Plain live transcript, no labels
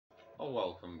Well,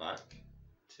 welcome back.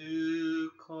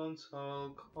 To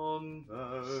Console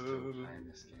Convo.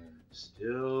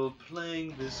 Still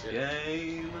playing this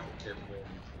game. Get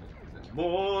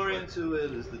More into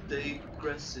it as the day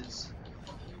progresses.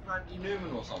 Randy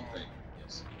Newman or something.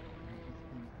 Yes.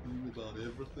 About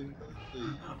everything.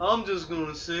 I'm just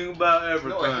gonna sing about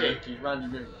everything. Not a hick, he's Randy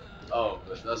Newman. Oh,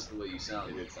 but that's the way you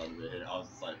sound. It did sound a bit hick. I was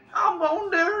just like, I'm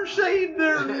on there and sitting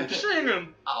there and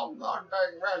singing. I'm not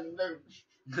dang Randy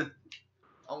Newman.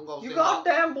 I'm gonna You sing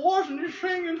goddamn boys and you're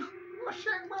singing. I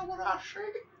sing about what I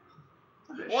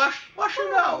sing. What's it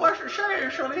now? What's it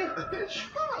saying, Sonny? It's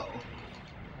swell.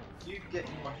 You get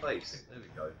in my face. There we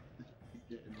go.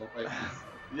 Get in my face.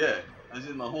 Yeah, as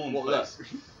in my horn What was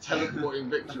face. that? Teleporting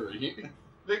victory.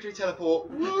 Victory teleport.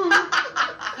 Woo!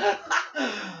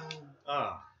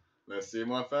 Ah. Let's see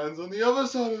my fans on the other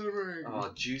side of the ring.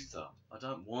 Oh, juicer. I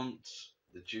don't want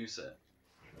the juicer.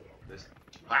 This.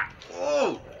 Ah.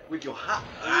 Oh! With your hat.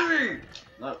 Ah.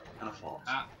 No. And a fart.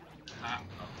 Ah. Ah.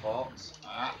 A fart.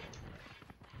 Ah.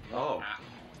 Oh. Ah.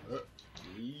 I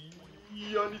need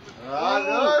to.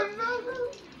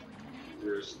 No.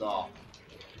 You're a star.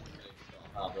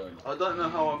 Ah, boom. I don't know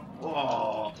how I'm.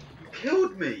 Oh! You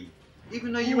killed me!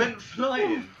 Even though you went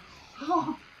flying.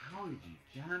 How did you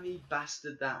jammy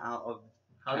bastard that out of.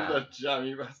 How did I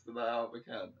jammy bastard that out of the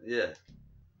can? Yeah.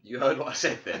 You heard what I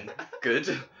said then. Good.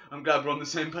 I'm glad we're on the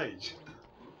same page.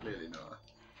 Clearly not.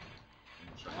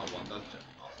 I'm sure how one does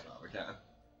jammy bastard out of a can.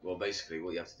 Well, basically,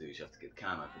 what you have to do is you have to get the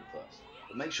can open first.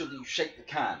 But make sure that you shake the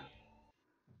can.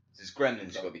 There's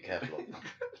gremlins you've got to be careful of.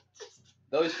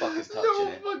 Those fuckers touching Little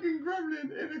it. fucking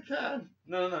gremlin in a can.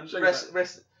 No. Shake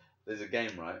Rest. There's a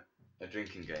game, right? A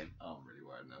drinking game. Oh, I'm really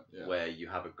worried now. Yeah. Where you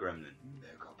have a gremlin.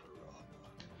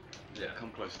 Yeah,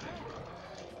 come close to me.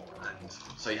 And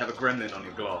so you have a gremlin on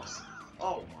your glass.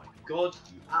 Oh my god,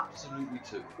 you absolutely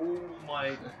took all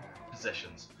my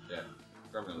possessions. Yeah.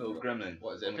 Gremlin. Little gremlin.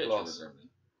 What is it? On A the picture of a glass. gremlin?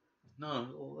 No,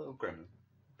 little gremlin.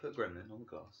 Put gremlin on the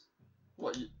glass.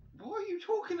 What are you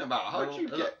talking about? How'd you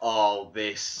get Oh,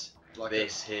 this. like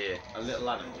This here. a little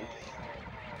animal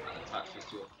and attach it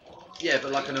to your... Yeah,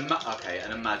 but like an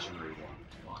imaginary one.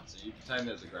 Right, so you pretend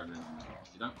there's a gremlin on the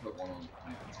glass. You don't put one on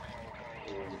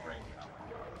all the brain power.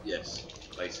 Yes,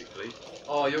 basically.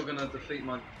 Oh, you're gonna defeat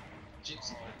my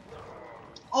gypsy.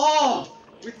 Oh!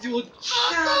 With your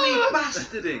jammy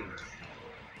bastarding!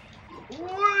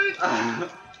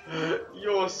 What?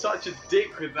 You're such a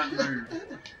dick with that move. Do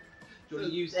you want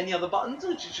to use any other buttons,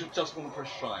 or do you just want to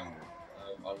press triangle?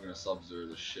 I'm gonna sub-zero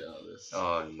the shit out of this.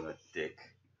 Oh, you a dick.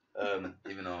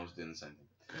 Even though I was doing the same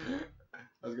thing.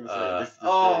 I was gonna say this.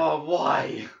 Oh,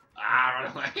 why?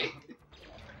 Run away.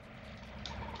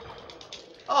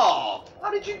 Oh, how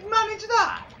did you manage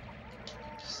that?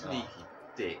 Sneaky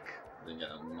dick. I didn't get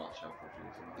much help from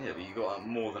you. Yeah, but you got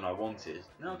more than I wanted.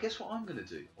 Now, guess what I'm gonna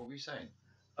do? What were you saying?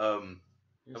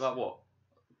 About what?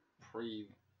 Pre.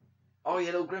 Oh,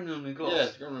 yeah, little gremlin on the glass. Yeah,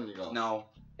 it's gremlin on the glass. Now,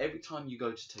 every time you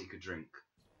go to take a drink,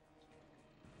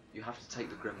 you have to take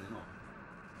the gremlin off.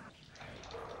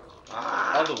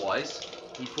 Otherwise,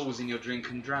 he falls in your drink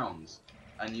and drowns,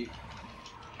 and you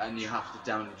have to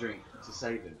down the drink to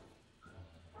save him.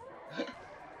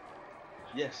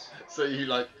 Yes. So you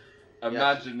like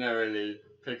imaginarily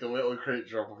pick a little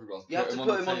creature up off the glass. You have to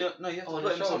put him on your. No, you have to on put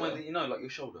your him somewhere shoulder? that you know, like your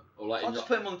shoulder. Or like I'll just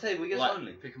put him on the table. Yes, like,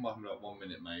 only. pick him up and be like 1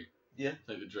 minute, mate. Yeah.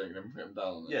 Take the drink and then put him down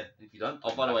on it. Yeah. If you don't.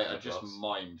 Oh, by the way, I I just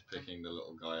mind picking the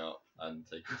little guy up and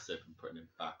taking a sip and putting him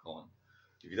back on.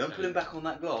 If you don't put him back on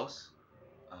that glass,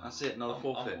 that's it. Another I'm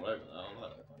forfeit. all over that. I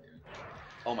like that kind of game.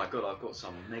 Oh my god, I've got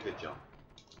some mega jump.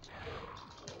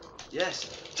 Yes.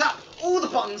 Tap all the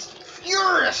buttons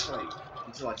furiously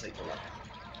until I take the left.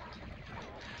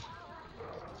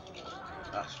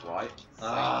 That's right.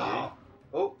 Thank you.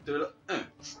 Oh, do it.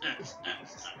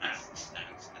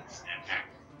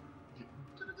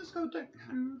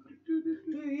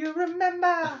 Do you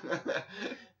remember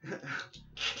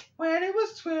when it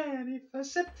was 21st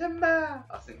September?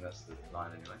 I think that's the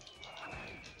line anyway.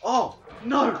 Oh,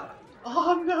 no!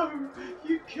 Oh no!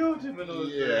 You killed him and I was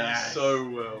doing so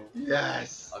well.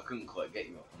 Yes! I couldn't quite get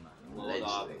you up on that. Well ledge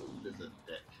done, thing. lizard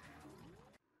dick.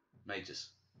 Magus.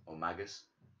 Or Magus.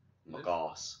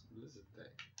 Magas. Lizard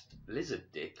dick.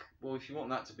 Lizard dick? Well, if you want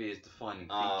that to be his defining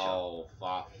feature. Oh,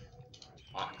 fuck.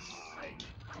 Fuck's sake.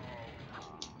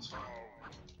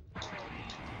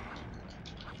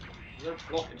 Is there a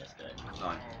block in this game?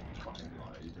 No. Fucking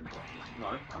liar, you didn't block this. No,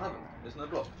 I haven't. There's no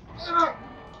block.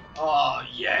 Oh,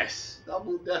 yes!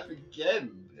 Double death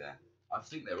again! Yeah. I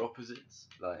think they're opposites.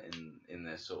 Like, in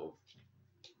their sort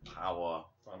of power.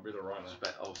 Don't be the rhino.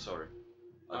 Oh, sorry.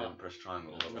 I didn't press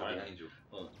triangle. That's I'm right. the angel.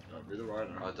 Oh, don't be the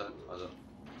rhino. I don't.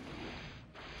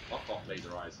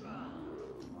 laser eyes.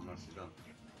 I'm nicely done.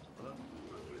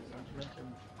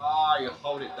 Ah, you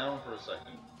hold it down for a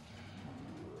second.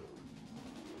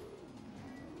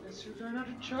 Yes, you're going out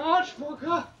of charge,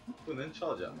 fucker! Well then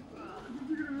charge at me.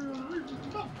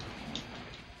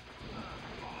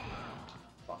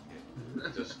 Fuck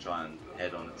it. Just try and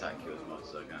head on attack you as much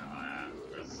as I can.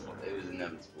 It was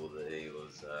inevitable that he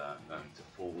was going to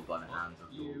fall by the hands of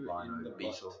the rhino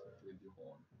beast. With your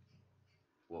horn.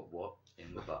 What?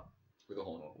 In the butt. With a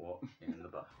horn. What? In the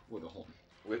butt. With a horn.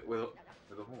 With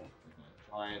a horn.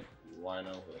 Giant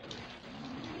rhino horn.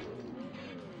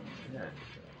 Yeah.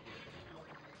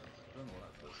 I don't know what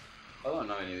that does. I don't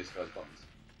know any of these guys' buttons.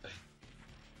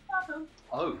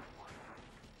 Oh.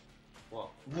 What?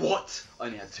 What? I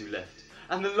only had 2 left.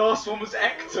 And the last one was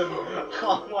Ecton!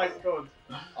 Oh my god.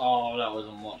 Oh, that was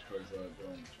a much closer.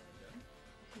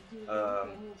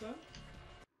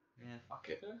 Yeah, fuck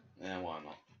it. Yeah, why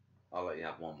not? I'll let you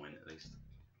have 1 win at least.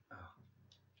 Oh.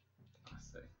 I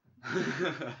see.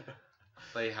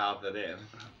 They have it in.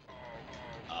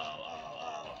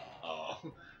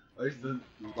 Oh. I used to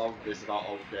love this about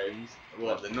old games.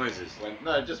 What, the noises?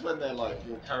 Just when they're like,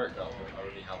 your character will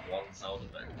only have 1 sound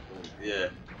effect. Yeah.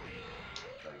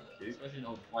 Thank you. Especially in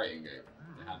old fighting games.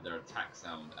 They have their attack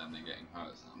sound and they're getting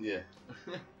hurt sound. Yeah.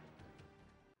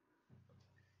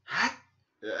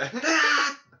 Yeah.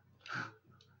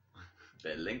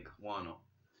 Bit of Link, why not?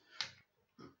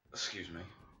 Excuse me.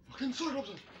 Fucking Cyclops!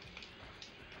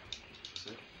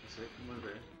 That's it, come over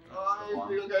here. Oh,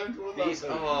 you're going towards These,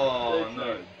 that. oh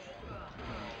no.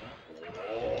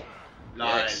 Oh.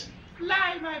 Yes.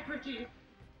 Lie, my pretty.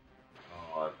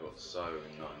 Oh, I've got so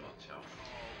not much health.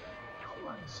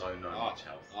 So not much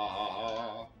health.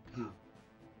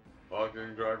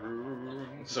 Fucking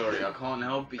dragoon. Sorry, I can't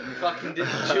help it. You fucking did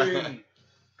the tune.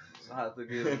 So I had to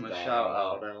give him a shout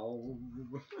out.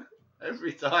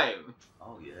 Every time.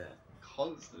 Oh yeah.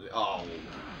 Constantly. Oh.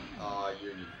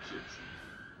 You gypsy.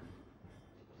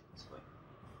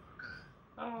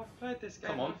 Oh, I've played this game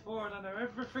Come on. before and I know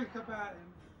everything about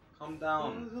him. Calm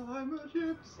down. I'm a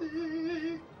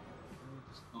gypsy.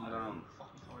 Just calm down.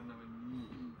 Fucking hard knowing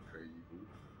you, crazy fool.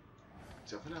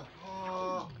 Jumping up.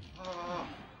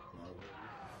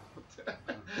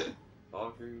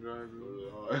 Fucking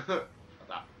dragoon.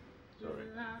 That. Sorry.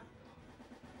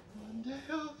 One day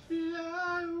I'll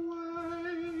fly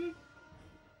away.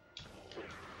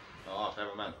 Oh,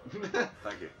 clever man.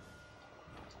 Thank you.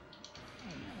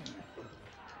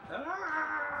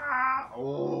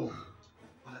 Oh,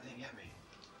 that didn't get me.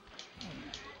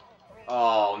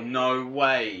 Oh no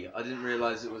way! I didn't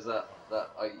realise it was that.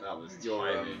 That was your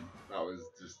timing. That was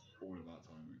just all about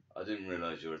timing. I didn't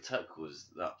realise your attack was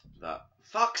that.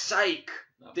 Fuck's sake!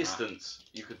 That Distance.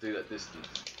 You could do that distance.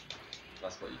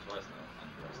 That's what you twice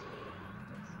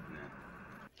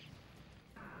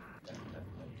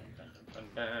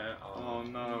now. Oh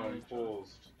no! I'm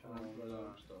paused. Oh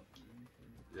no.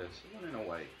 Yes, running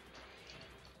away.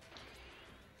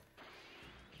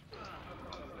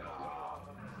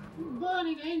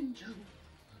 Burning angel,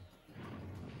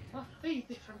 I feed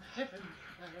thee from heaven.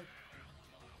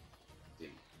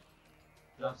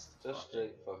 Just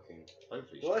straight fucking.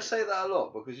 Hopefully. Do I say that a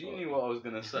lot? Because you knew what I was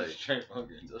gonna say. Straight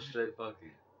fucking. Just straight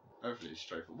fucking. Hopefully it's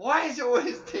straight. Why is it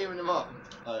always teaming him up?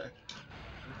 Like,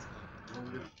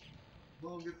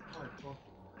 longest pipe.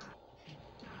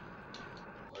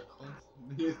 Like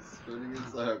constantly spinning in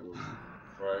circles,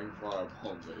 throwing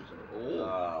fireballs at each other.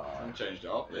 Oh, and changed it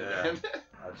up. Yeah, Again.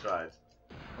 I tried.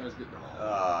 That was good.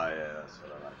 Ah, yeah, that's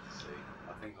what I like to see.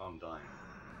 I think I'm dying.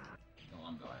 No,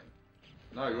 I'm dying.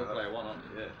 No, you're player 1, aren't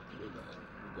you? Yeah. You're dying.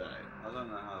 You're dying. I don't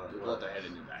know how that You've works. got the head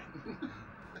in your bag.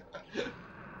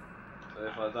 So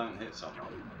if I don't hit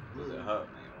someone, does it hurt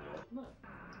me or what? No.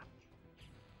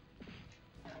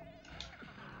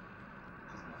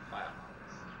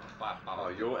 My fire Oh,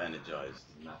 you're energized.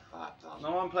 My fire power.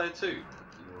 No, I'm player 2. You're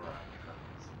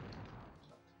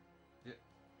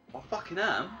I fucking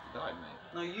am. died, mate.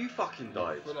 No, you fucking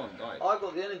died. Full on died. I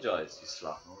got the energized, you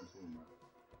slut.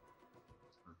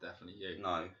 Definitely you.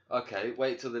 No. Okay,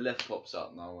 wait till the left pops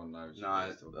up. No one knows.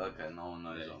 No, okay, no one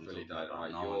knows Yeah, what I'm fully talking died. about.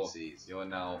 Right, No one sees. You're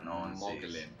now No one sees.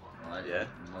 moggling, right? Yeah.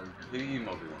 Moggling. Who are you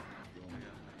moggling?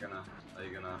 Are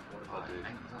you gonna, what if I do?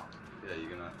 Yeah,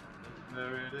 you're gonna,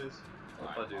 there it is.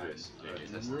 What if I do this?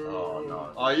 Oh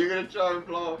no. Are you gonna try and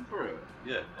blow up through it?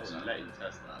 Yeah. I'll let you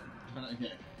test that.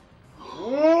 Yeah.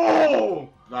 Whoa!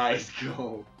 Nice,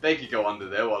 cool. They could go under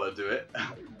there while I do it.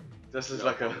 Just as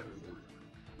like a,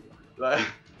 like,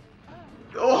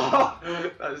 oh!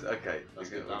 That's okay. That's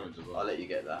good damage as well. I'll let you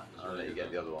get that. That's I'll really let you good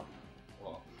get the other one.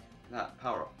 What? That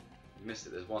power up. You missed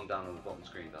it. There's one down on the bottom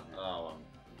screen down here. Oh, I'm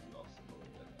lost.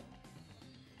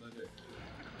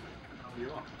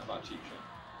 quite a cheap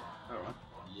shot. Alright.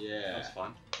 Yeah. That's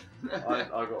fine.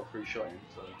 I got a free shot in,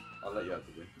 so I'll let you have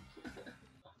the win.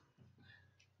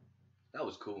 That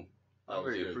was cool. I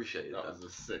really appreciated that. That was a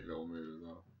sick little move as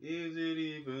well. Is it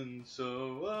even so?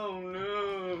 Oh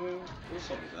no. What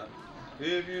song is that?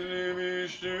 If you leave me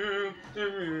still,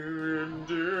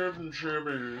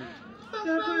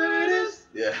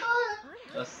 yeah.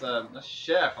 That's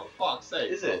Cher, for fuck's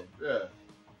sake. Is it? Yeah.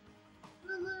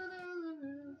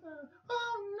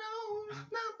 Oh no,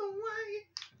 it's not the way.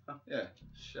 Yeah,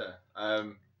 Cher.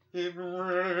 Oh,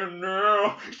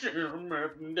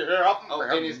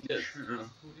 in his kiss.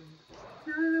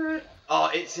 Oh,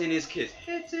 it's in his kiss.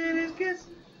 It's in his kiss.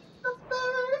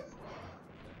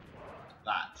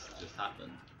 That just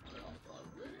happened.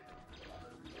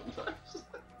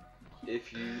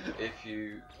 If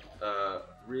you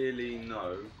really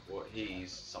know what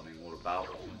he's something all about,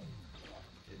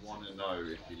 You want to know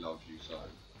if he loves you so.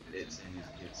 it's in his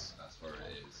kiss. That's where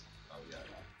it is. Oh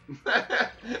yeah.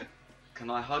 Can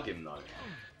I hug him though?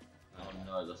 Oh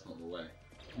no, that's not the way.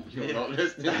 You're not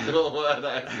listening to a word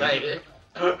I say.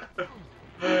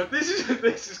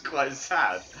 This is quite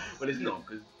sad, but it's not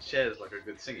because Cher's like a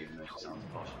good singer, even though she sounds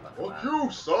partial like a Fuck man.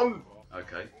 you, son!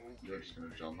 Okay. You're just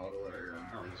gonna jump out of the way again.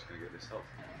 No, I'm just gonna get this health.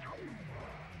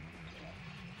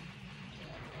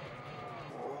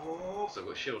 So I've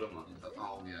got a shield, haven't I?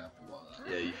 Oh yeah, I forgot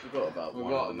that. Yeah, you forgot about one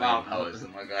Forgot of the main about powers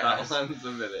that my guy That has. one's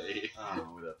ability. Oh,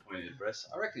 with a pointed breast.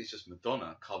 I reckon it's just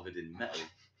Madonna covered in metal.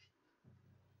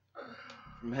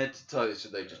 From head to toe, so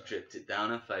they just dripped it down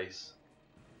her face.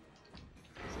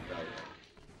 It's a bad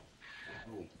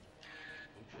Ooh.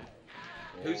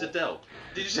 Who's Adele?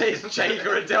 Did you say it's Jake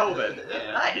or Adele then?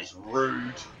 Yeah. That is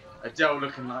rude. Adele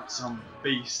looking like some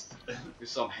beast with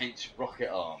some hench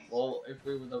rocket arms. Well, if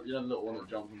we were the little one that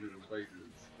jumped into the faces,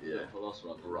 Yeah.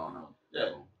 Velociraptor Piranha.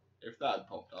 Yeah. If that had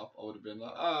popped up, I would have been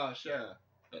like, ah, Cher.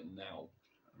 But now,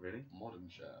 Really? modern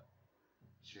Cher.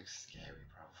 She looks scary,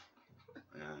 bro.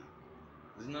 Yeah.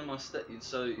 Isn't that my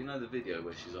so you know the video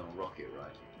where she's on a rocket,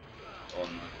 right?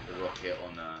 On the rocket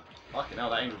on Fucking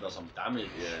hell, that angel does some damage.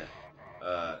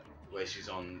 yeah. Where she's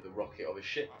on the rocket of a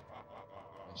ship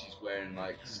and she's wearing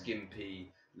like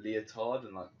skimpy leotard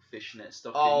and like fishnet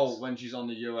stockings. Oh, when she's on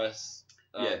the US,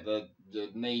 Yeah. the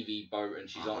Navy boat and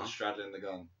she's on straddling the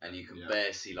gun. And you can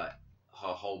bare see like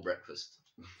her whole breakfast.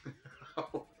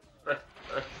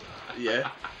 Yeah.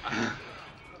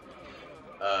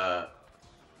 My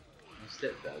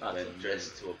stepdad went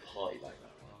dressed to a party like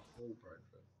that. Whole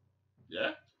breakfast.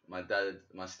 Yeah? My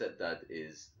stepdad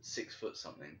is 6 foot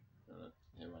something,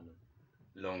 Yeah, random.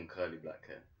 long curly black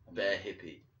hair, bare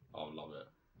hippie. I would love it.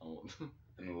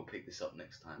 And we will pick this up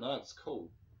next time. No, it's cool.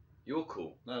 You're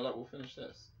cool. No, like, we'll finish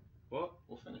this. What?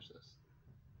 We'll finish this.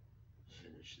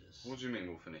 Finish this. What do you mean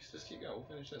we'll finish this? Just keep going, we'll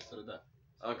finish this to the death.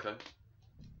 Okay.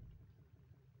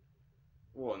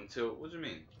 What, until, what do you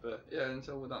mean? But yeah,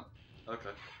 until we're done.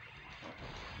 Okay.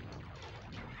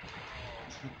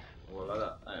 Or like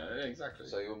that. Yeah, exactly.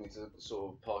 So you want me to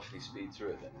sort of partially speed through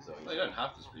it then? Is that what No, you don't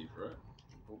have to speed through it.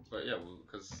 But yeah,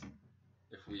 because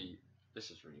if we... This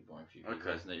is really boring for you people,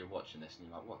 Okay. isn't it? You're watching this and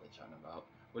you're like, what are they chatting about?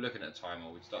 We're looking at a timer,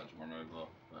 we'd start to run over.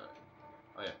 But,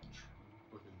 oh yeah.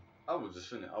 I will just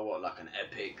finish. I want like an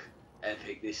epic,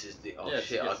 this is the... Oh Yeah,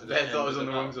 shit, I to the thought I was end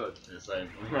on the of wrong the side.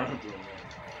 Yeah,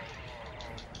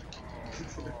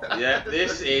 same. Yeah,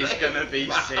 this is gonna be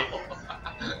sick.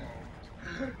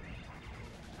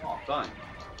 Oh, dang.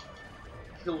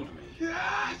 Killed me.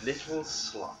 Yes! You little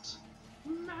slut.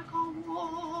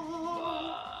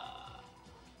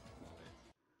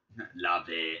 Love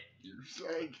it. You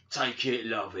say. Take it,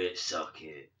 love it, suck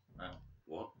it. Wow.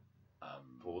 What?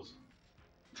 Pause.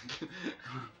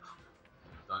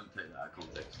 Don't take that out of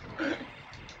context.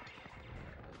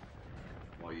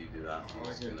 While you do that, I'm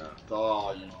just gonna...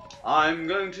 Die. I'm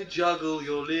going to juggle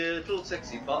your little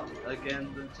sexy butt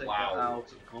again and take Wow. that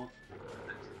out of context.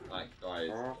 Like, guys,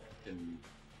 you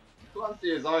can't see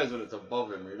his eyes when it's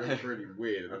above him. It looks really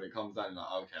weird, and when it comes down,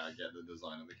 like, okay, I get the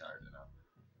design of the character now.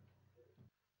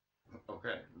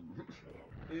 Okay.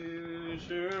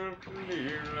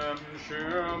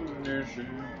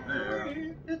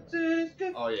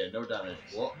 Oh yeah, no damage.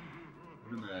 What?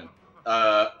 Man.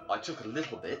 I took a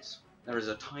little bit. There is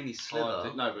a tiny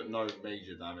sliver. No, but no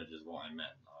major damage is what I meant.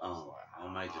 Oh,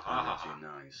 I made it damage,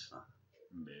 nice.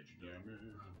 Major damage.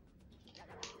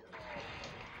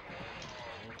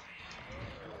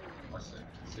 I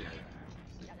see.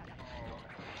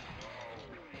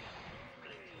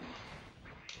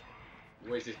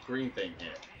 Where's this green thing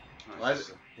here? Why is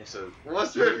it? It's a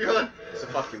What's with you? It's a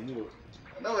fucking wall.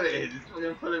 I know what it is. It's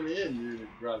fucking pulling me in, you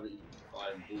gravity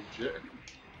flying bullshit.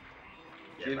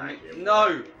 Give me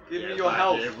no. Give me your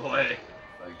health. Here, boy.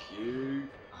 Thank you.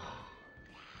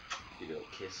 Give you a little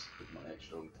kiss with my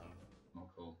extra long tongue. Not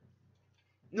cool.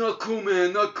 Not cool,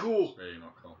 man. Not cool. Really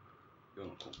not cool. You're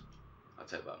not cool. I'll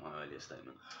tell you about my earlier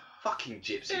statement. Fucking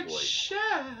gypsy boy.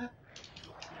 Share.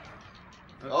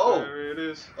 Oh. There it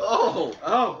is. Oh.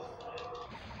 Oh.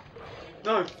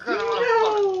 No.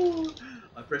 No.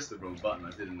 I pressed the wrong button.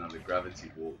 I did another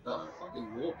gravity warp. That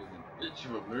fucking warp is a bitch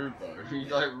of a move though. He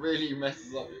like really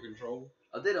messes up your control.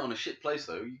 I did it on a shit place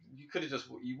though. You could have just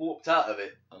warped out of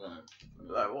it. I know.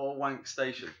 Like what a wank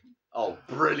station. Oh,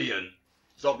 brilliant.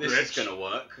 Stop This bitch. is gonna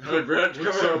work. Hey bitch, come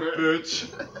What's up, here,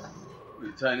 bitch?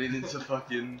 We're turning into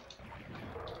fucking.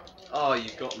 Oh, you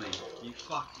got me. You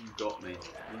fucking got me.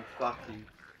 You fucking.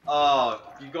 Oh,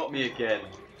 you got me again.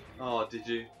 Oh, did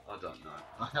you? I don't know.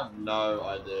 I have no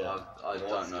idea. I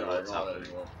don't know what's happening.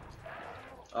 Anymore.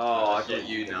 Oh, I Shit, got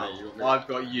you me, now. you got me. I've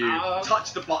got you.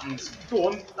 Touch the buttons. Go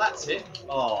on. That's it.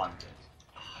 Oh, I'm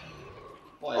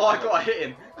Why, Oh, I gotta hit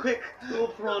him. Quick, little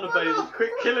piranha baby.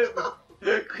 Quick, kill him.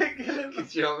 Quick, kill him.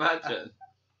 Could you imagine?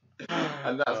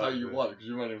 And that's how you man. won. Could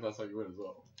you imagine if that's how you win as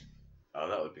well? Oh,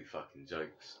 that would be fucking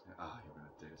jokes. Ah, you're gonna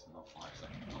do this in not 5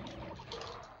 seconds.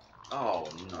 Oh,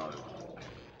 no.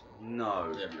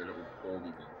 No. Yeah, but you're a little Orby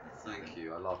thing. Thank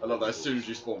you, I love that as soon as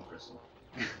you spawn, Crystal.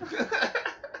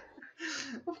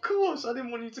 Of course, I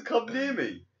didn't want you to come near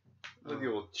me. With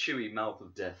your chewy mouth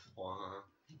of death.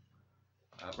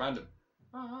 Random.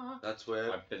 That's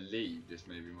where. I believe this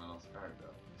may be my last character.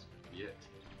 This could be it.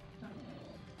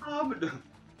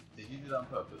 Did you do that on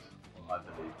purpose? I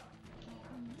believe.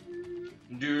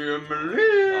 Do you Oh,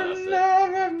 believe? that's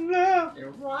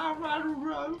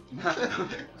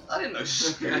I didn't know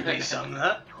Scooby sung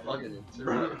that. I'm not getting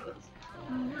into it.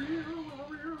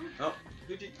 Oh,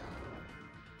 who did?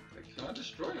 Can I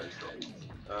destroy those things?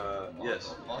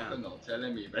 Yes. you Fucker can. not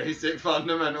telling me basic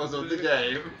fundamentals of the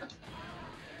game.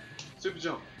 Super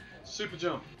jump. Super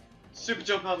jump. Super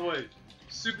jump out of the way.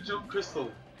 Super jump crystal.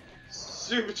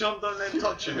 Super jump, don't let it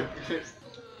touch you.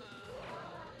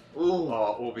 Ooh,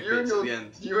 Oh, Orby you and beats your, at the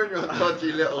end. you and your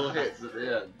dodgy little hits at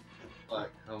the end. Like,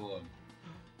 come on.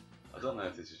 I don't know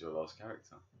if this is your last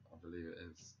character. I believe it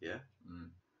is. Yeah?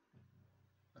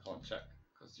 I can't check,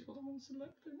 because you're the one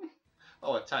selecting.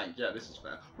 Oh, a tank, yeah, this is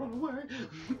fair. Run away!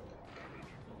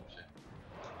 Oh, shit.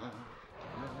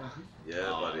 Yeah,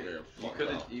 Oh, buddy.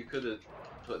 yeah, You could have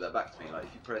put that back to me. Like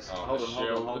if you press. Oh, hold on, the hold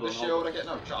shield. on, hold With on. the shield, I get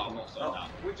no shot. I'm not saying Oh, that.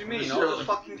 what do you With mean? the I'll shield. just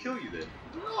fucking kill you then.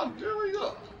 No, do what you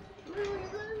got.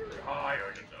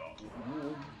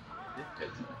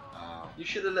 You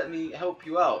should have let me help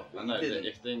you out. I But know you that didn't.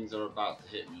 if things are about to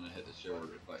hit me and I hit the shield,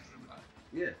 it reflects them back.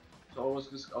 Yeah. So I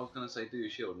was gonna say do your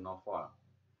shield and I'll fire.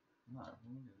 No.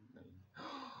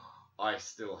 I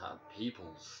still have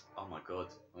peoples. Oh my god,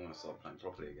 I'm gonna start playing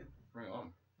properly again. Bring it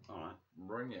on. Alright.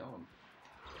 Bring it on.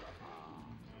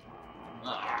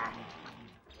 Ah.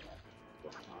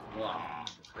 Ah.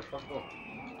 Go fuck off.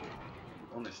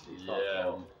 Honestly,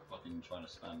 Yeah, I'm fucking trying to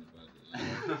spam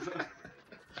the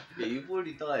Yeah, you've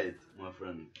already died, my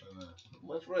friend.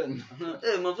 My friend.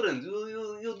 Hey, my friend,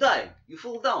 you die. You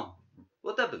fall down.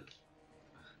 What happened?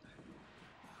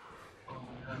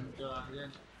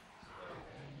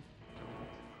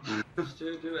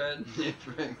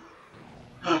 Different.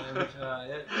 I've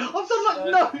done like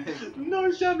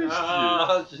no damage to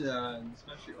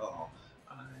you. Oh.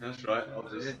 That's right. I'll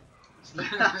just.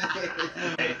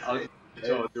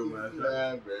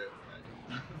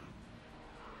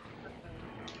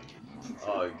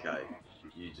 Okay,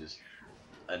 you just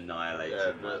annihilated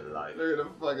Yeah, my but life. look at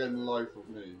the fucking life of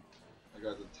me. That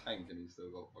guy's a tank and he's still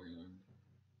got fucking own.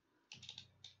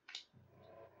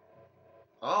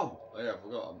 Oh yeah, I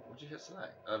forgot. What did you hit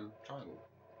select? Triangle.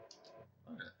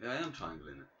 Okay. Yeah, I am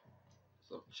triangling it.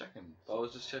 Stop checking. But I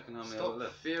was just checking how many Stop other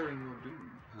left. fearing your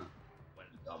doom. Huh.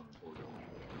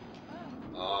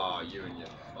 Ah, you and your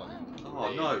fucking.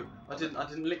 Oh no, I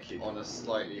didn't lick you. On a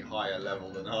slightly higher level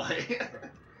than I.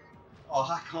 Oh,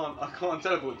 I can't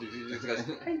teleport you. You just goes.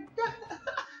 Hey, yeah.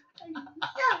 Hey,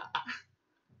 yeah.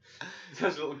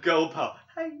 Such a little girl pal.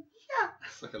 Hey, yeah.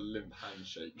 It's like a limp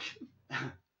handshake. Well,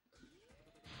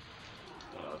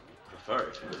 I prefer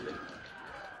it to be a limp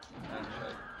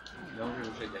Handshake. You know when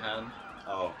people shake your hand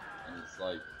Oh, and it's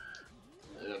like.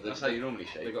 that's how you normally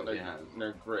shake. They got with no, your hand.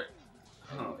 no grip.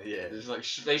 Oh yeah. It's like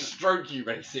they stroke you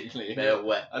basically. They're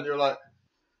wet. And you're like.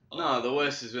 No, the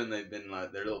worst is when they've been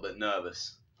like they're a little bit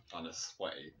nervous. Kind of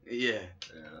sweaty. Yeah.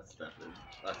 Yeah,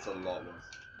 that's a lot worse.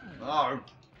 Oh,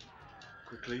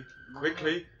 Quickly,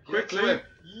 quickly, Get to quickly. him.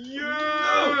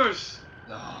 Yes.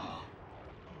 no.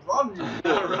 Run, you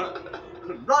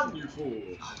fool! Run, you fool.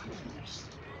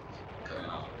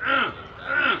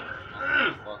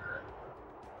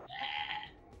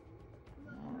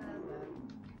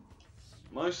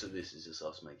 most of this is just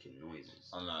us making noises.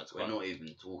 I know, it's We're quite... not even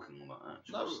talking about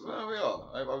actual No, stuff. no, we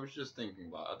are. I was just thinking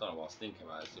about it. I don't know what I was thinking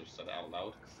about it, so I just said it out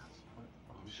loud.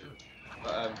 Oh shit.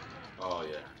 But, Oh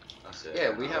yeah, that's it.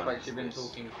 yeah, we Now have run actually into been this.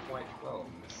 talking quite well.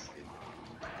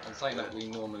 And something that we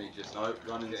normally just... No,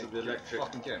 run into the electric.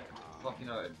 Fucking get fucking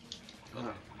hurted.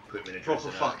 Put him in a Proper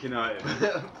dressing fucking item.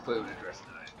 Put him in a dressing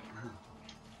room.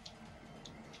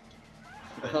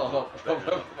 Oh,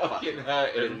 proper fucking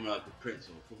hurted. Him like the prince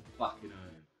or fucking item.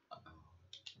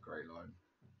 Great line.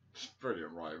 It's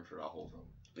brilliant writing through that whole film.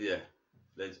 Yeah.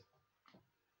 There's.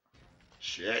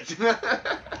 Shit.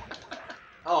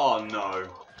 Oh no.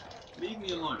 Leave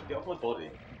me alone. Get off my body.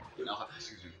 No,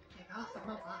 excuse me. Get off of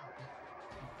my body.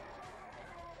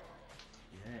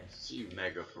 Yes. You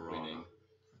mega piranha.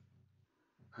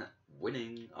 Winning.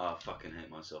 Winning. Oh, I fucking hate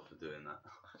myself for doing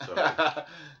that. Sorry.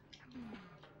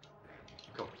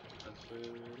 Come on.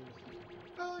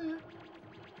 Oh yeah.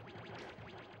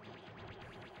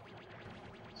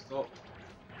 Stop.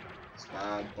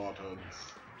 Spam buttons.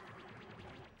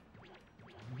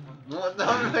 No,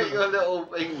 don't make your little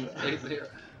things.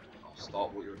 Oh,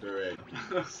 stop what you're doing.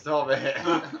 Stop it.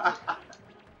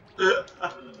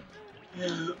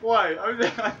 Why? I'm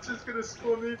just gonna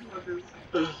spawn in like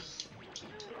this.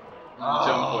 Jump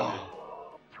on it.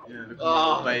 Yeah, look at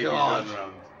Oh, the babies God. run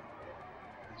around.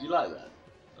 Did you like that?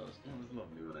 That was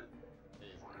lovely, wasn't it?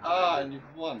 Ah, and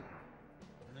you've won.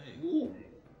 Hey. Ooh.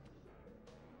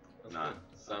 That's Nah. good.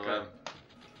 So, Okay.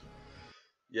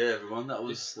 Yeah, everyone, that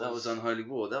was Unholy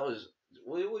War. That was.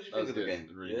 What did you that think was of the good. game?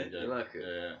 Really Yeah, good game. you like it?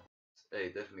 Yeah. Hey,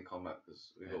 definitely come back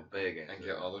because we Yeah. got bear games. And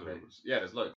get other videos. Yeah,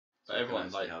 there's loads. So So everyone,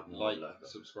 actually like, have more like that.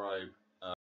 subscribe,